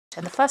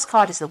And the first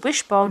card is the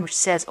wishbone, which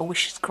says a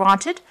wish is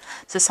granted.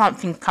 So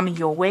something coming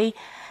your way.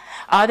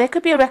 There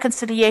could be a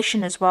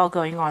reconciliation as well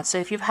going on. So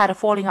if you've had a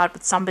falling out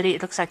with somebody,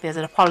 it looks like there's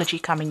an apology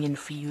coming in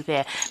for you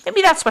there.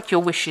 Maybe that's what your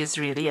wish is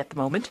really at the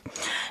moment.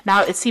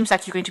 Now, it seems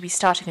like you're going to be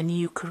starting a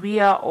new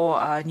career or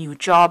a new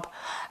job.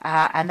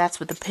 And that's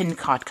with the pin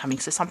card coming.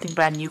 So something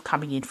brand new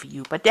coming in for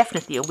you. But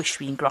definitely a wish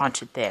being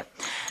granted there.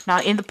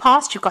 Now, in the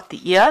past, you've got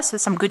the ear. So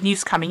some good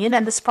news coming in.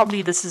 And this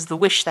is the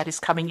wish that is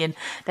coming in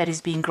that is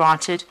being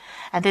granted.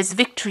 And there's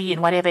victory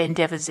in whatever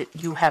endeavors that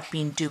you have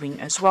been doing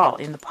as well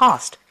in the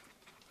past.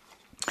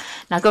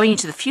 Now going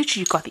into the future,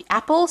 you've got the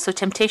apple, so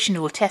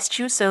temptation will test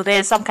you. So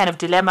there's some kind of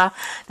dilemma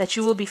that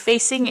you will be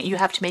facing. You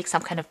have to make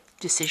some kind of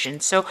decision.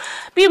 So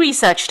be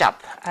researched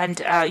up and,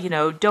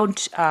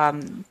 don't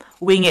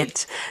wing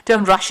it.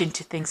 Don't rush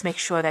into things. Make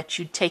sure that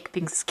you take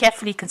things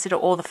carefully, consider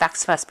all the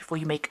facts first before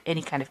you make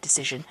any kind of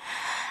decision.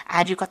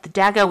 And you've got the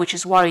dagger, which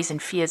is worries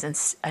and fears and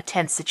a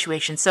tense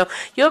situation. So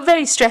you're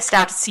very stressed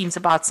out, it seems,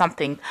 about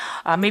something,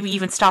 maybe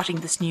even starting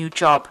this new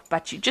job.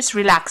 But you just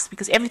relax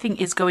because everything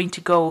is going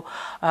to go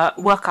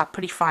work out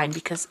pretty fine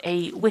because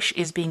a wish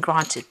is being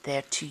granted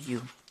there to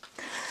you.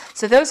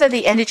 So those are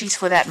the energies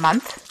for that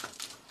month.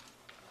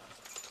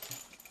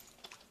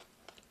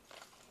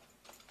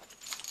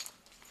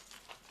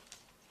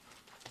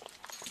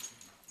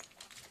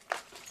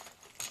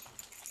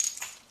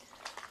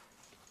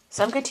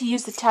 So I'm going to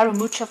use the Tarot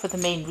Mucha for the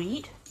main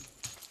read.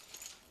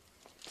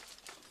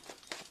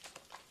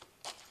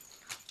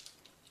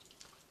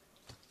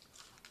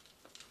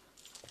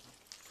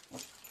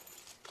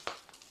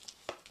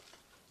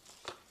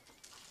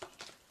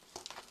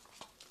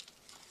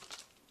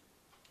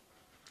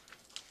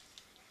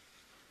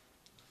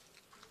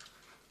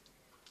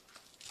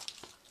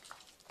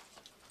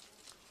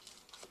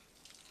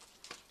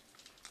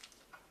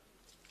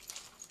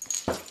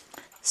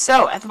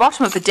 So at the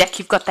bottom of the deck,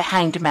 you've got the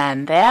Hanged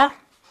Man there.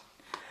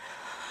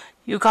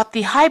 You've got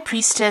the High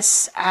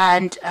Priestess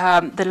and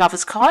the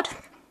Lover's card,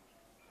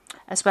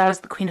 as well as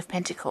the Queen of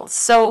Pentacles.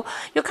 So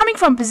you're coming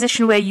from a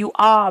position where you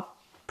are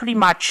pretty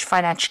much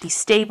financially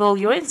stable.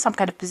 You're in some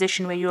kind of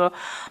position where you're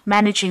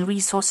managing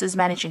resources,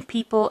 managing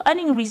people,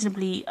 earning a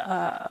reasonably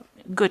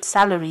good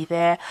salary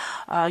there,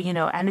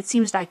 and it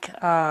seems like,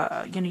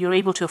 you're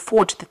able to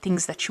afford the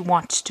things that you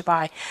want to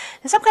buy.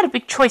 There's some kind of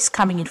big choice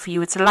coming in for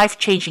you. It's a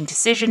life-changing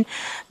decision.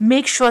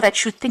 Make sure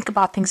that you think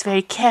about things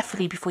very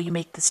carefully before you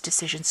make this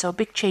decision. So a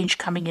big change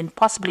coming in,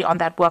 possibly on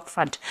that work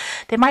front.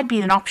 There might be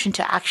an option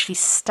to actually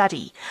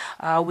study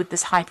with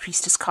this High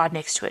Priestess card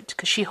next to it,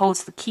 because she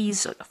holds the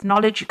keys of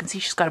knowledge. You can see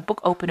she's got a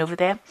book open over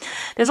there.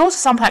 There's also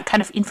some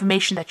kind of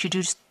information that you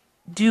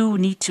do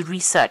need to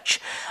research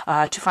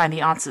to find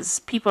the answers.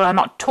 People are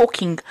not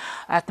talking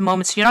at the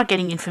moment, so you're not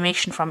getting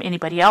information from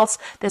anybody else.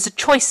 There's a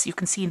choice you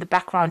can see in the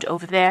background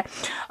over there.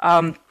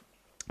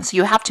 So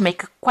you have to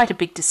make quite a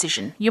big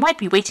decision. You might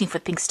be waiting for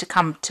things to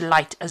come to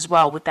light as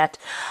well with that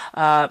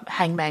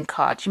Hangman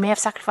card. You may have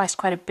sacrificed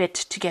quite a bit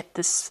to get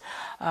this,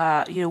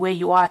 where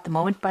you are at the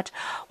moment. But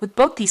with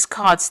both these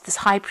cards, this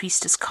High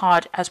Priestess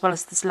card as well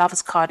as this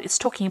Lover's card, it's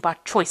talking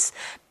about choice,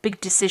 big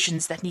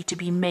decisions that need to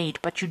be made,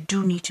 but you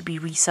do need to be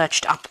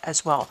researched up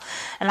as well.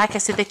 And like I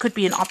said, there could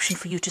be an option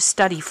for you to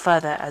study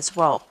further as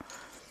well.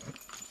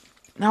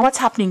 Now, what's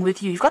happening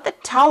with you? You've got the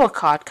Tower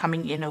card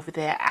coming in over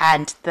there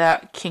and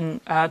the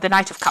the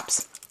Knight of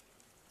Cups.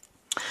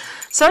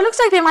 So it looks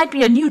like there might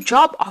be a new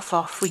job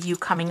offer for you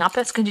coming up.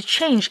 That's going to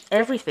change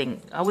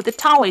everything. With the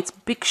Tower, it's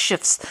big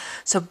shifts.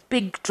 So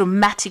big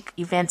dramatic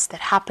events that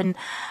happen.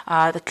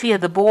 That clear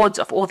the boards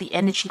of all the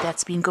energy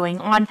that's been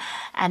going on.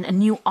 And a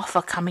new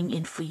offer coming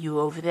in for you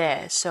over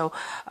there. So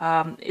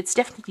it's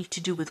definitely to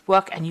do with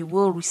work. And you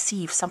will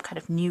receive some kind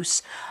of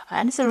news.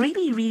 And it's a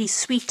really, really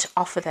sweet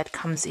offer that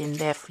comes in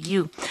there for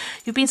you.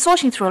 You've been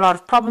sorting through a lot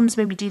of problems.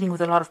 Maybe dealing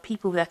with a lot of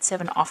people with that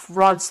 7 of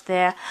Rods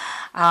there.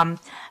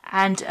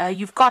 And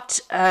you've got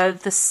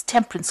this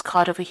Temperance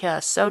card over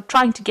here. So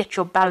trying to get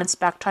your balance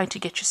back, trying to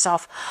get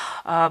yourself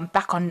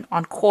back on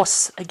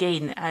course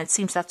again. It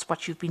seems that's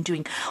what you've been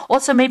doing.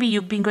 Also, maybe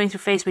you've been going through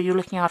a phase where you're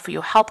looking out for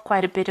your health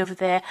quite a bit over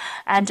there.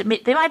 And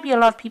there might be a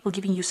lot of people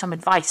giving you some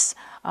advice.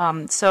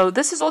 So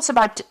this is also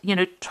about,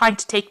 trying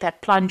to take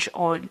that plunge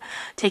or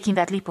taking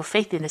that leap of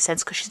faith in a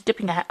sense, because she's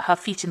dipping her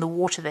feet in the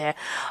water there.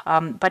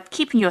 But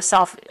keeping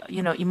yourself,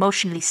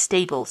 emotionally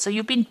stable. So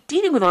you've been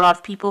dealing with a lot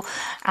of people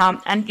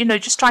and,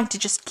 just trying to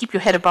just keep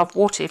your head above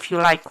water, if you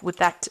like, with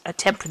that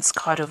Temperance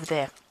card over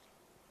there.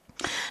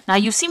 Now,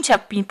 you seem to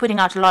have been putting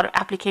out a lot of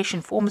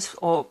application forms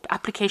or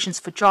applications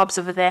for jobs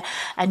over there,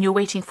 and you're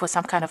waiting for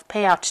some kind of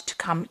payout to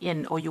come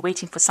in, or you're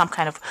waiting for some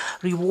kind of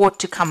reward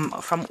to come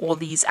from all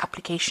these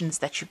applications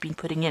that you've been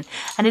putting in.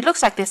 And it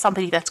looks like there's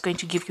somebody that's going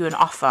to give you an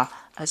offer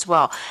as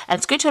well. And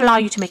it's going to allow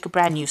you to make a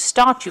brand new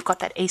start. You've got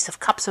that Ace of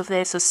Cups over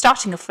there, so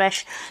starting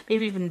afresh,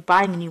 maybe even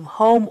buying a new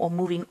home or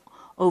moving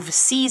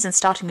overseas and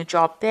starting a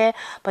job there,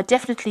 but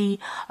definitely,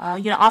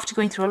 after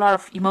going through a lot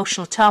of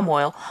emotional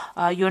turmoil,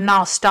 you're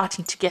now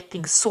starting to get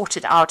things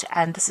sorted out,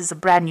 and this is a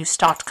brand new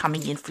start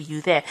coming in for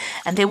you there.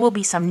 And there will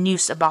be some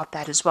news about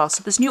that as well.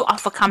 So this new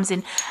offer comes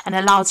in and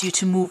allows you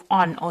to move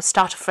on or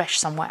start afresh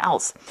somewhere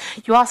else.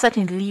 You are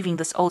certainly leaving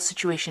this old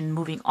situation and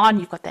moving on.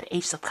 You've got that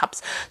Ace of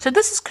Cups. So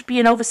could be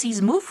an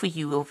overseas move for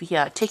you over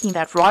here, taking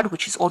that rod,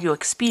 which is all your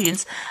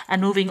experience,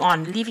 and moving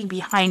on, leaving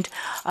behind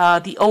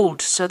the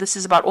old. So this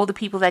is about all the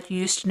people that you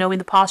used to know in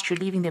the past. You're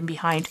leaving them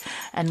behind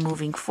and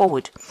moving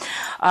forward.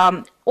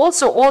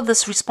 Also, all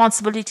this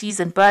responsibilities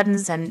and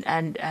burdens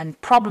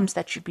and problems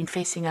that you've been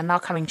facing are now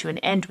coming to an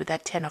end with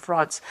that 10 of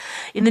Rods.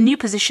 In the new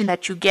position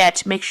that you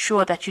get, make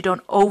sure that you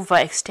don't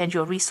overextend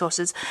your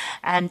resources,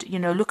 and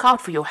look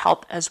out for your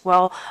health as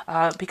well,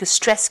 because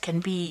stress can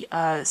be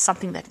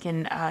something that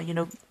can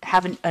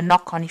have a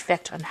knock-on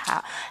effect on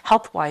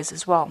health-wise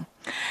as well.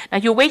 Now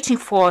you're waiting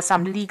for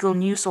some legal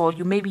news, or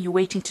maybe you're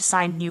waiting to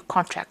sign new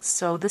contracts.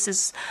 So this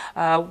is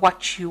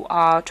what you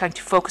are trying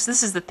to focus.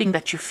 This is the thing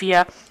that you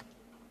fear.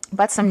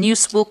 But some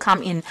news will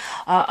come in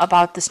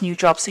about this new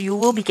job. So you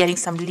will be getting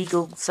some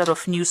legal sort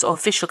of news or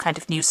official kind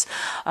of news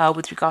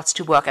with regards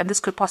to work. And this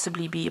could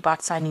possibly be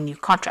about signing new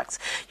contracts.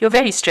 You're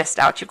very stressed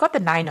out. You've got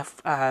the 9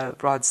 of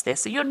Rods there.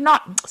 So you're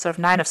not, sort of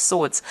 9 of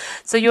Swords.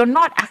 So you're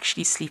not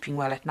actually sleeping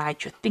well at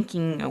night. You're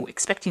thinking or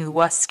expecting the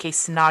worst case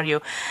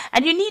scenario.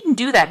 And you needn't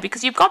do that,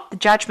 because you've got the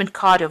Judgment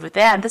card over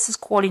there. And this is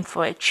calling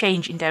for a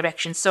change in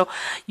direction. So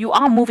you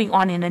are moving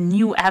on in a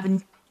new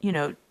avenue,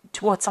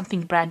 towards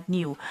something brand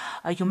new.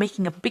 You're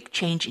making a big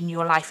change in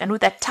your life, and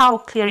with that Tower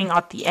clearing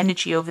out the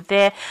energy over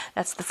there,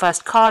 that's the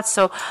first card.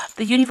 So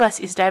the universe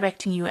is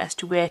directing you as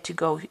to where to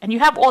go, and you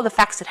have all the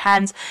facts at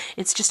hand.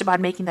 It's just about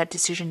making that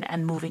decision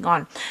and moving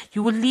on.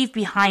 You will leave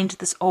behind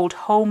this old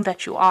home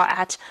that you are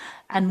at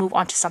and move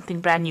on to something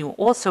brand new.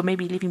 Also,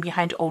 maybe leaving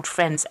behind old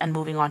friends and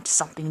moving on to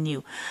something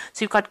new.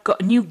 So you've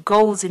got new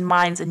goals in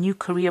mind, a new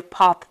career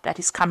path that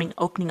is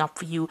opening up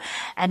for you,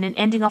 and an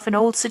ending of an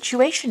old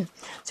situation.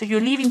 So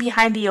you're leaving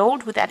behind the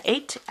old with that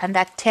 8 and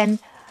that 10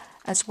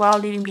 as well,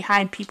 leaving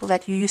behind people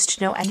that you used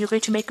to know, and you're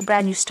going to make a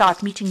brand new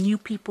start, meeting new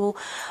people,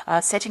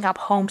 setting up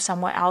home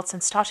somewhere else,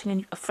 and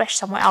starting afresh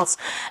somewhere else.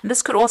 And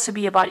this could also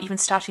be about even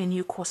starting a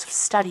new course of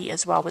study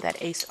as well with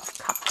that Ace of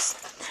Cups.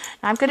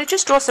 Now I'm going to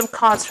just draw some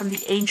cards from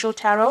the Angel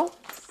Tarot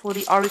for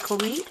the Oracle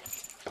read.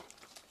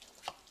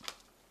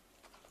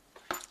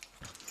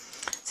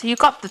 So you've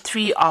got the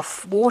 3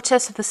 of Water,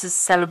 so this is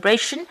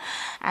celebration,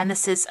 and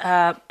this is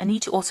a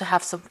need to also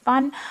have some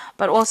fun,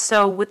 but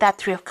also with that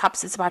 3 of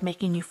Cups, it's about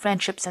making new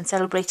friendships and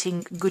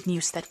celebrating good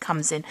news that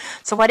comes in.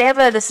 So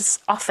whatever this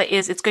offer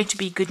is, it's going to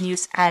be good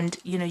news, and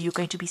you're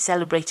going to be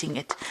celebrating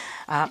it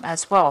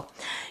as well.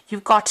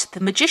 You've got the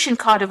Magician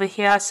card over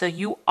here, so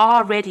you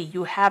are ready.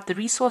 You have the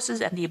resources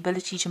and the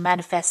ability to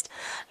manifest.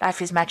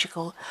 Life is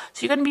magical.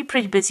 So you're going to be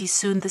pretty busy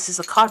soon. This is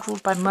a card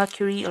ruled by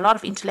Mercury, a lot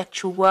of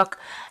intellectual work,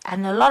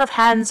 and a lot of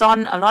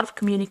hands-on, a lot of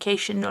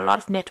communication, a lot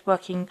of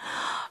networking,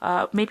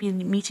 maybe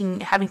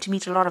having to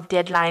meet a lot of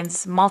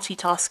deadlines,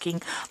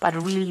 multitasking, but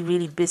really,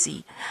 really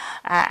busy.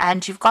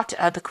 And you've got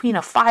the Queen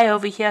of Fire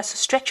over here, so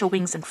stretch your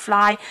wings and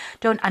fly.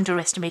 Don't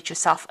underestimate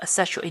yourself.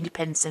 Assert your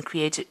independence and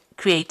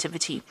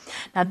creativity.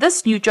 Now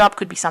this new job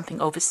could be something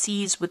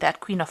overseas with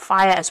that Queen of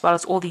Fire, as well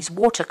as all these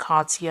water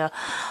cards here,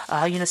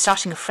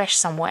 starting afresh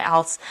somewhere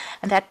else.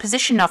 And that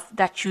position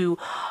that you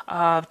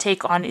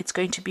take on, it's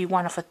going to be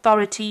one of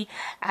authority,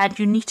 and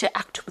you need to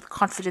act with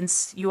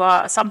confidence. You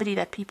are somebody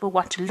that people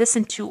want to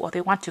listen to, or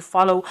they want to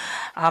follow,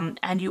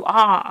 and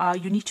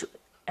you need to,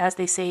 as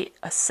they say,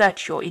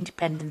 assert your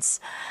independence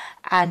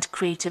and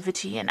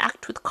creativity and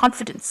act with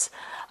confidence,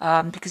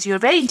 because you're a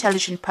very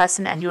intelligent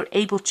person, and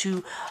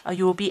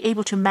you'll be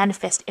able to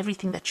manifest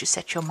everything that you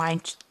set your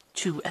mind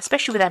to,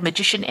 especially with that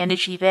Magician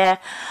energy there.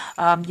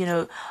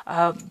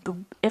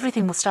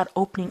 Everything will start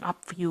opening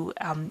up for you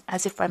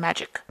as if by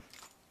magic.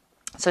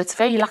 So it's a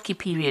very lucky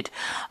period,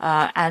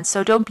 and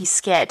so don't be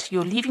scared.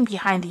 You're leaving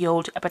behind the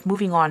old, but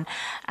moving on,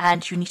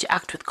 and you need to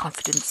act with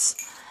confidence,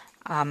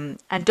 and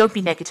don't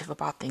be negative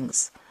about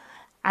things,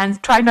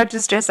 and try not to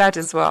stress out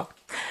as well.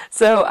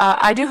 So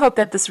I do hope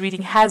that this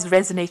reading has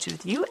resonated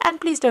with you, and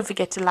please don't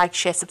forget to like,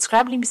 share,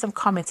 subscribe, leave me some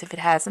comments if it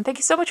has, and thank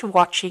you so much for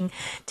watching.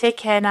 Take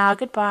care now.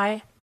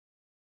 Goodbye.